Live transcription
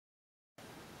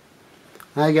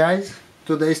Hi guys,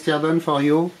 today's teardown for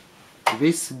you.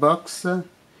 This box,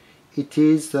 it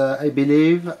is I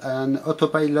believe an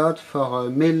autopilot for a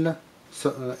MIL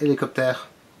helicopter,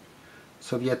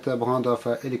 Soviet brand of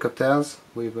helicopters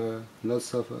with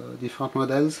lots of different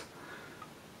models.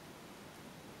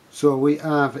 So we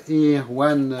have here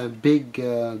one big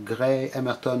grey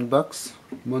Emerton box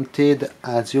mounted,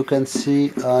 as you can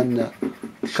see, on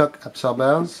shock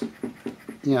absorbers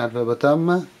here at the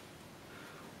bottom.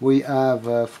 We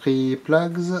have 3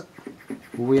 plugs.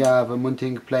 We have a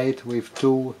mounting plate with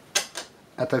 2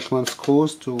 attachment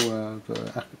screws to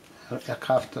the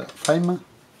aircraft frame.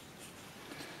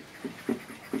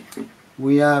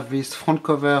 We have this front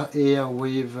cover here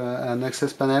with an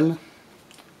access panel.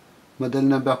 Model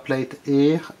number plate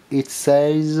here. It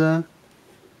says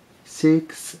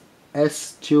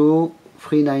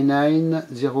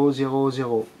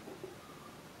 6S2399000.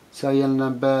 Serial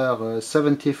number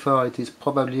 74, it is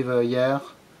probably the year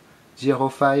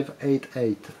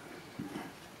 0588.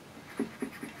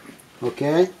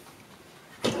 Okay,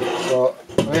 so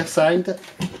rear side,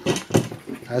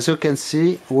 as you can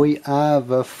see, we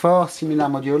have 4 similar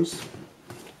modules,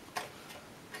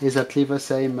 exactly the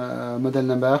same model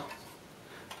number,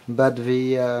 but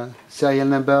the serial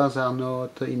numbers are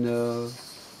not in a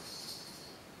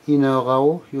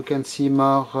row. You can see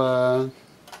more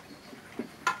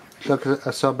shock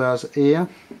absorbers here.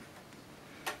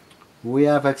 We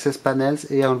have access panels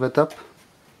here on the top.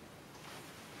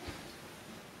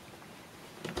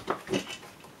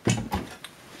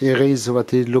 Here is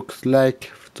what it looks like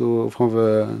from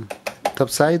the top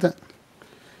side.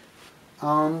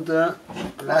 And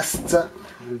last, the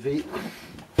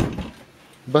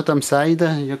bottom side,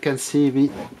 you can see the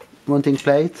mounting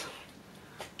plate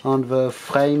on the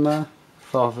frame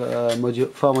for the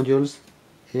 4 modules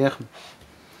here.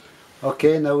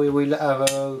 Okay, now we will have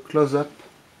a close-up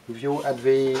view at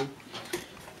the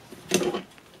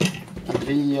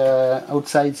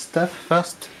outside stuff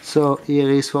first. So here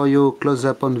is for you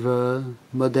close-up on the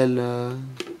model,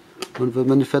 on the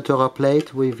manufacturer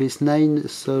plate with this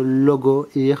nice logo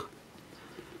here.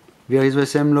 There is the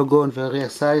same logo on the rear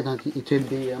side, and it will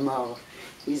be more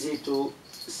easy to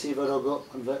see the logo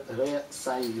on the rear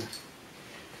side.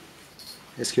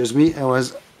 Excuse me, I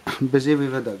was busy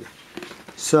with the dog.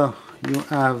 So you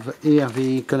have here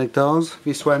the connectors.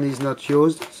 This one is not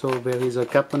used, so there is a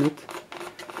cap on it.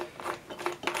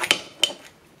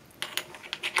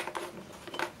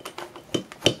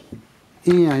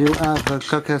 Here you have the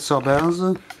shock absorbers.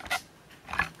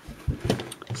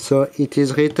 So it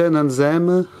is written on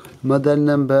them model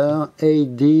number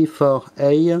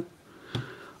AD4A,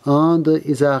 and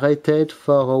is rated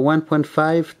for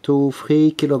 1.5 to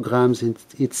 3 kilograms,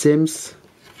 it seems.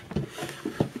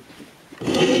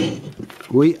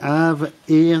 We have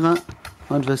here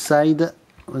on the side,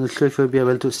 I'm not sure if you'll be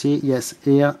able to see, yes,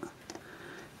 here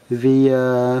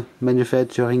the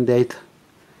manufacturing date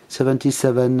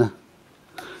 77.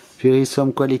 There is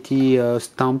some quality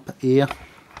stamp here.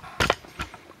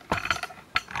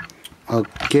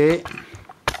 Okay,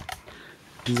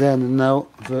 then now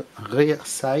the rear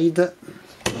side.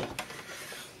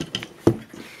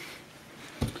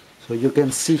 So you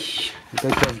can see a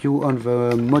better view on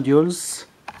the modules.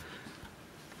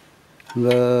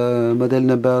 The model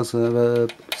numbers, the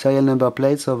serial number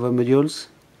plates of the modules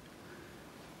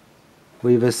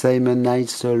with the same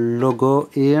nice logo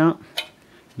here.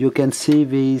 You can see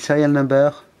the serial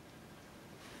number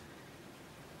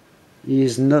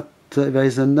is not, there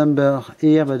is a number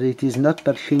here, but it is not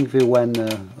matching the one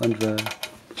on the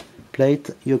plate.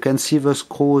 You can see the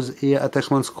screws here,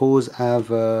 attachment screws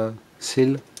have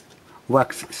seal,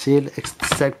 wax seal,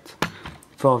 except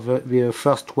for the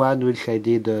first one, which I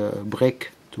did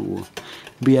break to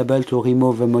be able to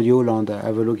remove the module and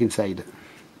have a look inside.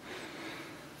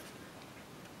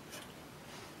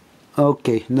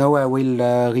 Okay, now I will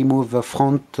remove the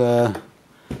front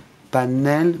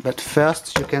panel, but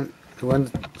first I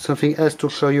want something else to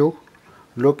show you.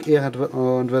 Look here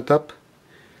on the top.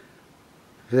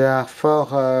 There are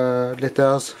 4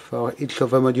 letters for each of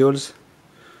the modules.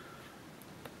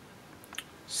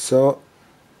 So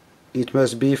it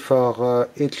must be for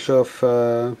each of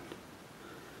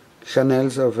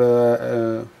channels of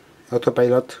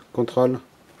autopilot control.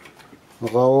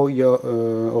 Roll,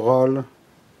 roll,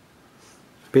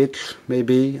 pitch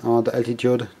maybe, and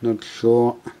altitude, not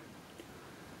sure.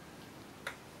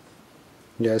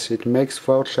 Yes, it makes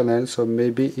 4 channels, so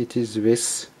maybe it is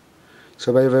this.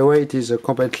 So by the way, it is a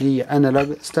completely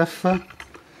analog stuff.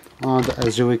 And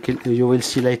as you will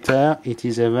see later, it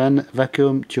is even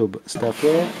vacuum tube stuff.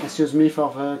 Okay, excuse me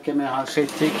for the camera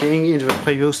shaking in the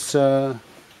previous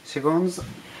seconds.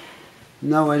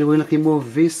 Now I will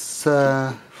remove this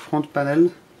front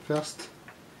panel first.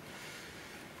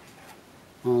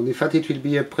 And in fact it will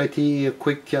be a pretty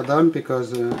quick teardown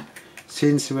because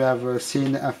since we have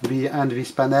seen behind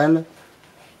this panel,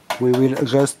 we will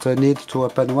just need to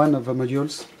open one of the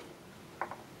modules.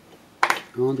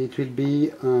 And it will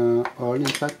be all, in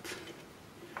fact,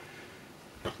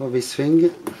 for this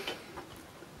thing.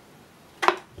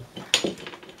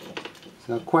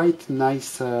 There are quite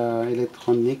nice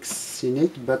electronics in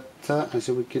it, but as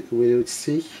we will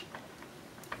see,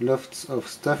 lots of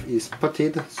stuff is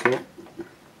potted, so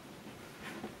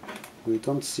we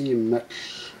don't see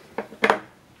much.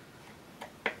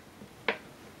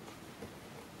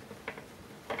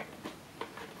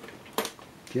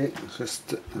 Okay,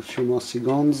 just a few more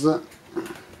seconds to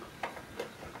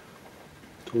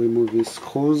remove these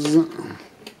screws.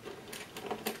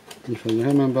 If I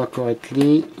remember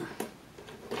correctly,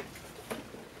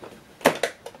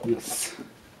 yes,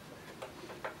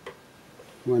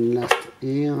 one last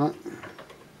here.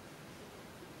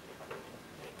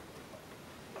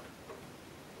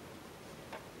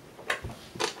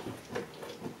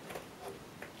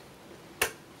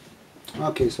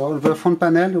 Okay, so on the front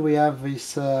panel we have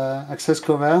this access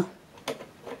cover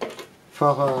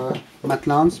for mat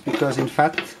lamps, because in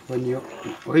fact when you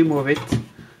remove it,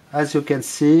 as you can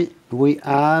see, we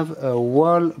have a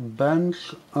whole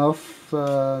bunch of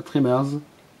trimmers.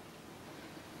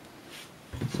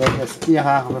 So yes, here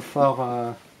are the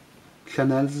 4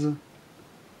 channels.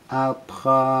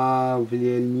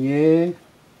 Apravielnier,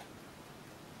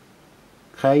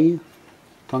 Cray,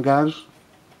 Tangage,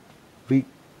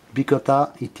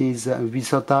 Bicota, it is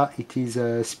Visota, it is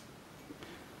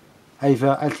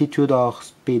either altitude or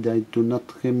speed, I do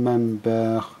not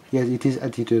remember. Yes, it is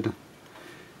altitude.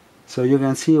 So you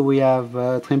can see we have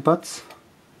trim pots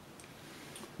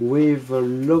with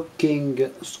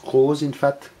locking screws, in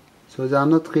fact. So they are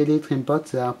not really trim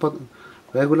pots, they are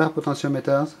regular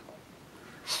potentiometers.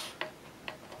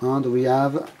 And we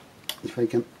have, if I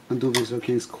can undo this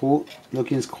locking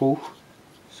screw,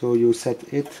 so you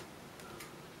set it.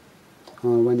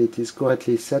 When it is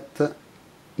correctly set,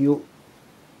 you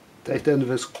tighten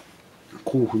the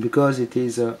screw, because it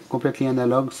is completely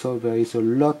analog, so there is a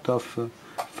lot of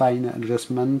fine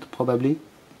adjustment probably.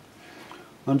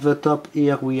 On the top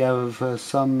here we have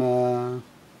some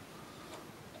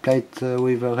plate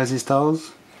with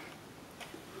resistors,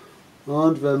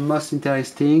 and the most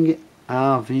interesting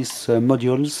are these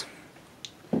modules.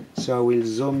 So I will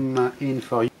zoom in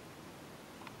for you.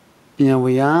 Here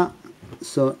we are.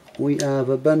 So we have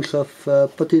a bunch of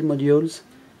potted modules.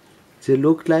 They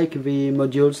look like the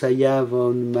modules I have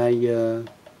on my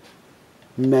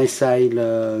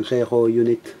missile gyro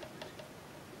unit.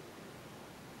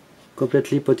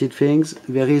 Completely potted things.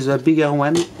 There is a bigger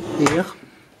one here.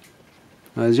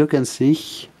 As you can see,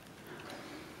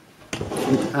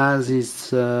 it has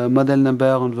its model number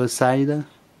on the side,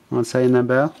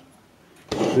 number.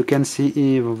 You can see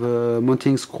here the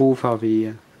mounting screw for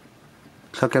the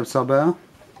shock absorber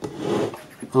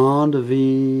and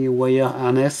the wire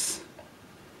harness.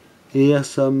 Here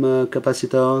some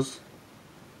capacitors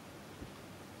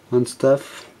and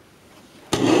stuff.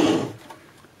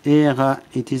 Here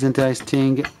it is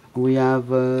interesting, we have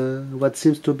what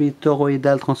seems to be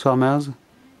toroidal transformers,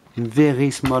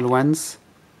 very small ones,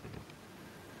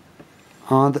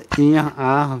 and here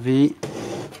are the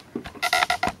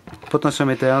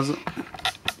potentiometers.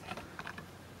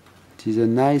 It is a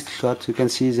nice shot. You can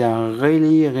see they are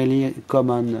really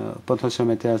common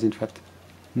potentiometers, in fact.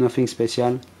 Nothing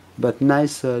special, but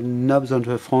nice knobs on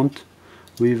the front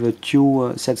with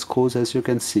 2 set screws, as you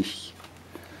can see.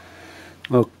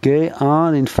 Okay,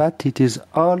 and in fact it is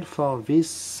all for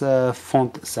this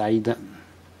front side.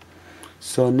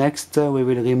 So next we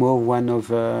will remove one of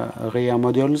the rear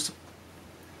modules.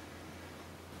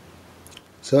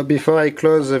 So before I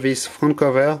close this front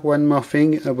cover, one more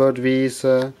thing about these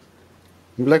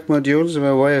black modules,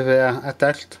 where they are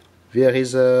attached. There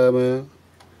is a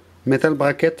metal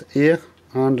bracket here,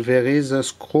 and there is a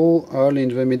screw hole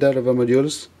in the middle of the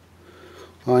modules.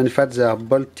 In fact they are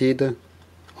bolted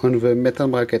on the metal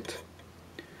bracket.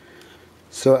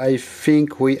 So I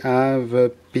think we have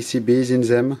PCBs in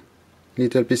them,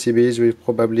 little PCBs with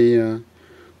probably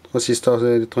transistors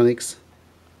electronics.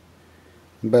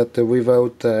 But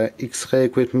without X-ray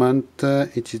equipment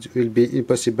it will be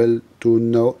impossible to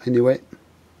know anyway.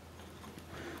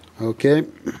 Okay,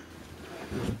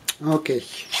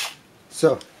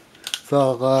 so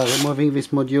for removing this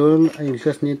module I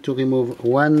just need to remove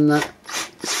one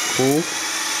screw,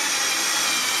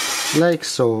 like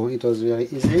so. It was very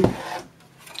easy.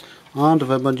 and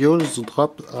the modules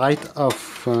drop right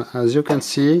off. As you can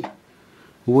see,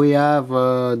 we have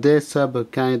this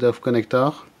sub kind of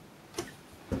connector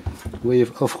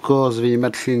with, of course, the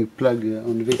matching plug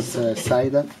on this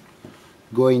side,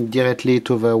 going directly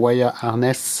to the wire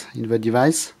harness in the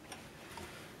device.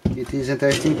 It is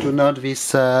interesting to note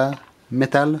this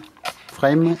metal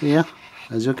frame here,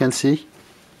 as you can see,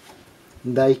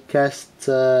 die cast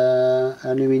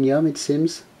aluminium, it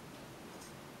seems,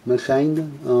 machined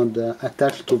and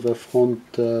attached to the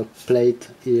front plate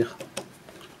here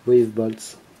with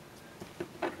bolts.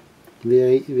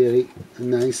 Very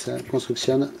nice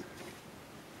construction.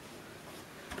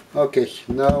 Okay,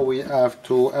 now we have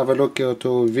to have a look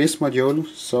to this module,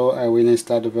 so I will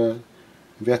install the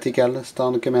vertical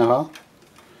stand camera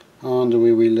and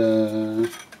we will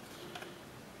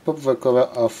pop the cover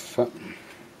off.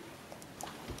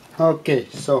 Okay,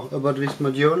 so about this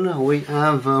module, we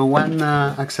have one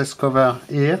access cover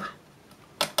here,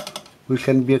 which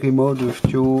can be removed with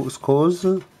two screws.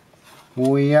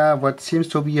 We have what seems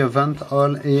to be a vent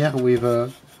hole here with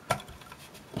a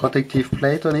protective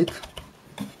plate on it.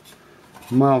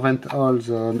 More vent holes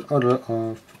on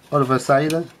all the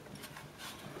side.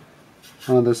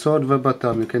 And also at the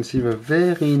bottom, you can see the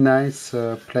very nice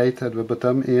plate at the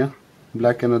bottom here,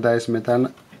 black anodized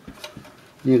metal.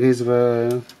 Here is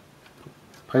the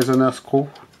prisoner screw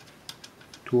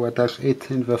to attach it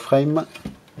in the frame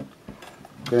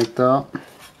connector.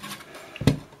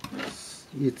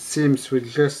 It seems we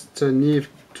just need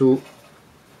to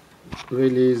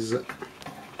release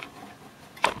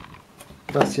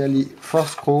partially 4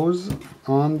 screws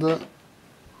and the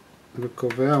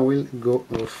cover will go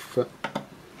off.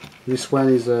 This one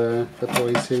is a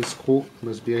factory sale screw,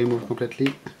 must be removed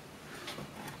completely.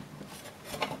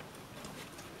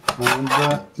 And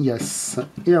yes,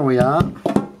 here we are.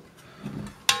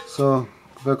 So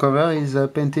the cover is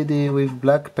painted with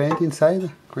black paint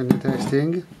inside, quite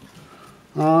interesting.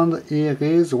 And here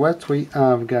is what we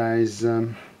have, guys.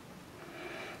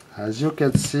 As you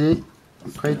can see,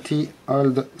 pretty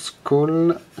old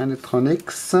school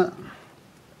electronics.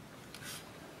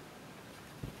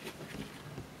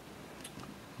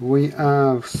 We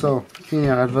have, so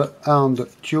here at the end,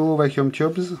 2 vacuum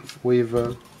tubes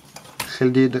with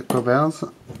shielded covers.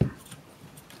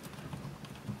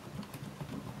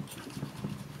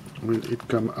 Will it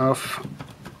come off?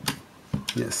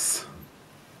 Yes.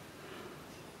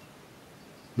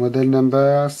 Model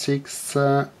number 6,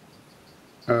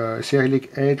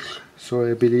 Cyrillic H, so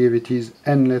I believe it is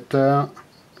N letter,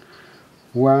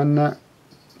 1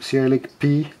 Cyrillic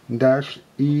P dash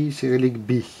E Cyrillic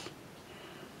B.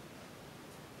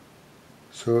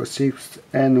 So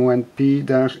 6N1P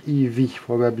dash EV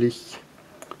probably.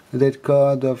 That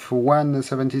code of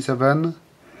 177,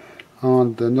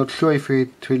 and not sure if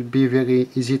it will be very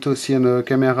easy to see on the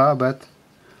camera, but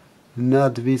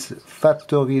not this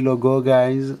factory logo,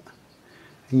 guys.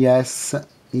 Yes,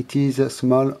 it is a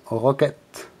small rocket.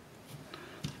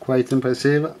 Quite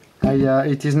impressive.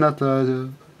 It is not a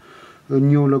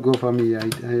new logo for me. I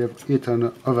have it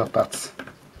on other parts,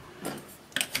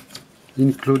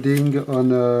 including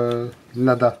on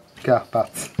Lada car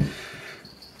parts.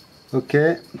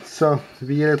 Okay, so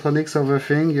the electronics of the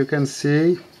thing, you can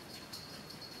see.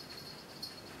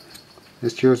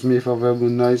 Excuse me for the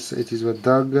noise, it is the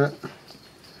dog.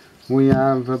 We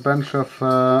have a bunch of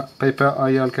paper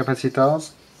oil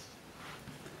capacitors.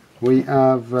 We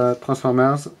have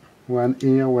transformers, one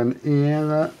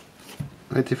here,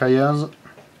 rectifiers.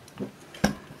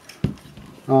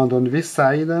 And on this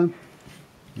side,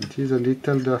 it is a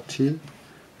little dirty.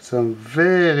 Some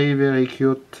very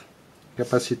cute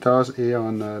capacitors here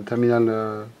on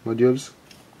terminal modules.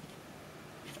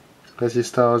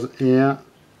 Resistors here.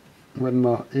 One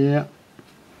more here,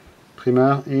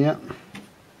 trimmer here,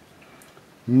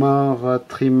 more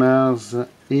trimmers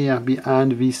here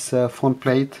behind this front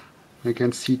plate. You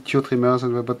can see 2 trimmers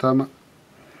at the bottom.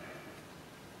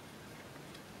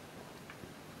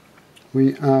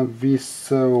 We have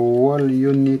this wall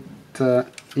unit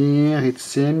here, it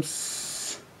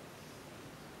seems,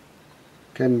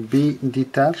 can be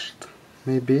detached,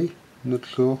 maybe, not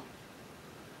sure.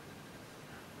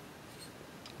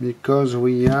 Because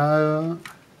we have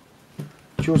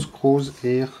 2 screws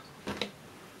here,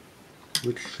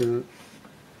 which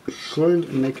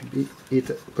should make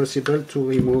it possible to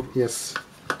remove. Yes,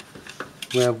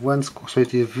 we have 1 screw, so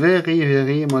it is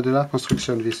very modular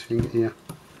construction, this thing here,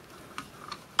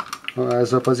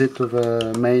 as opposite to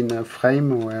the main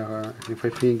frame where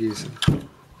everything is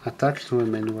attached to the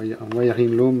main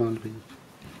wiring loom and the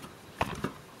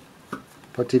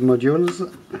potted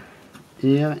modules.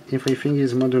 Here everything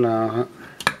is modular.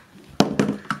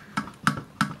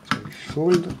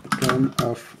 should come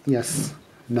off. Yes,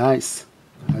 nice.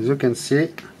 As you can see,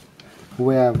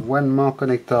 we have one more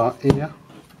connector here.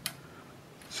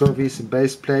 So this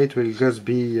base plate will just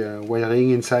be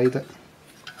wiring inside,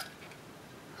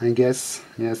 I guess.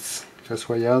 Yes, just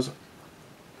wires.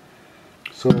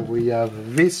 So we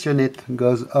have this unit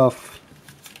goes off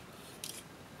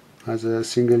as a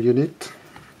single unit,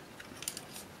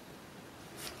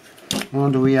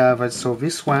 and we have also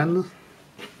this one.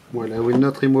 Well, I will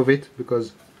not remove it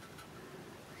because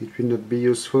it will not be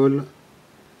useful,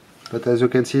 but as you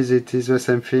can see it is the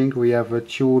same thing. We have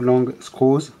two long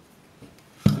screws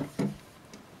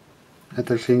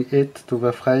attaching it to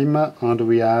the frame, and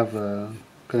we have a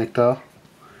connector.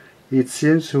 It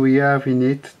seems we have in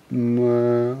it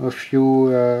a few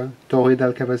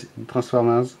toroidal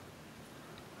transformers.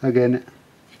 Again,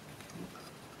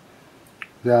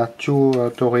 there are two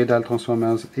toroidal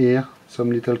transformers here,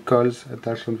 some little coils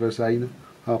attached on the side,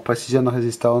 or precision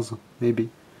resistors, maybe.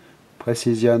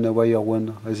 Precision wire wound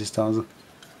resistors.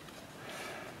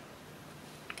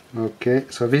 Okay,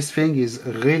 so this thing is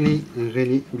really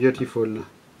beautiful.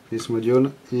 This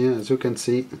module here, as you can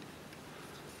see,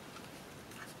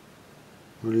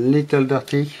 a little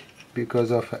dirty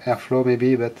because of airflow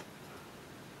maybe, but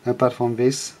apart from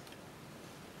this,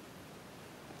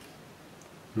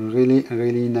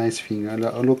 really nice thing.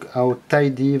 Look how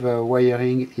tidy the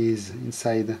wiring is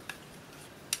inside.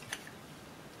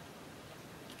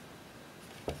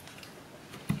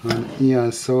 And here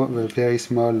also the very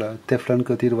small Teflon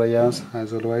coated wires,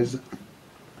 as always.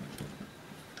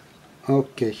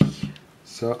 Okay,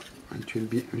 so it will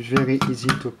be very easy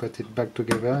to put it back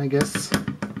together, I guess.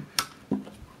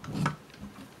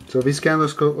 So this kind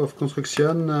of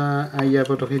construction, I have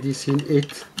already seen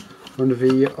it on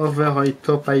the other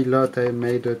autopilot I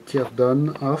made a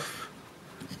teardown of.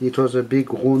 It was a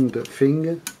big round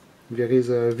thing. There is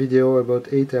a video about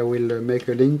it. I will make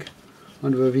a link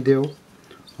on the video.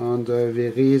 And there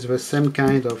is the same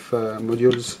kind of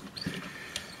modules.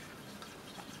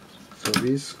 So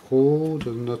this screw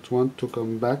does not want to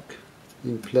come back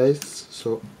in place,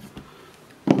 so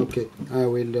okay, I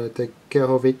will take care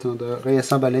of it and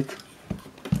reassemble it.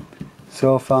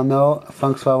 So for now,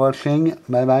 thanks for watching,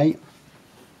 bye bye.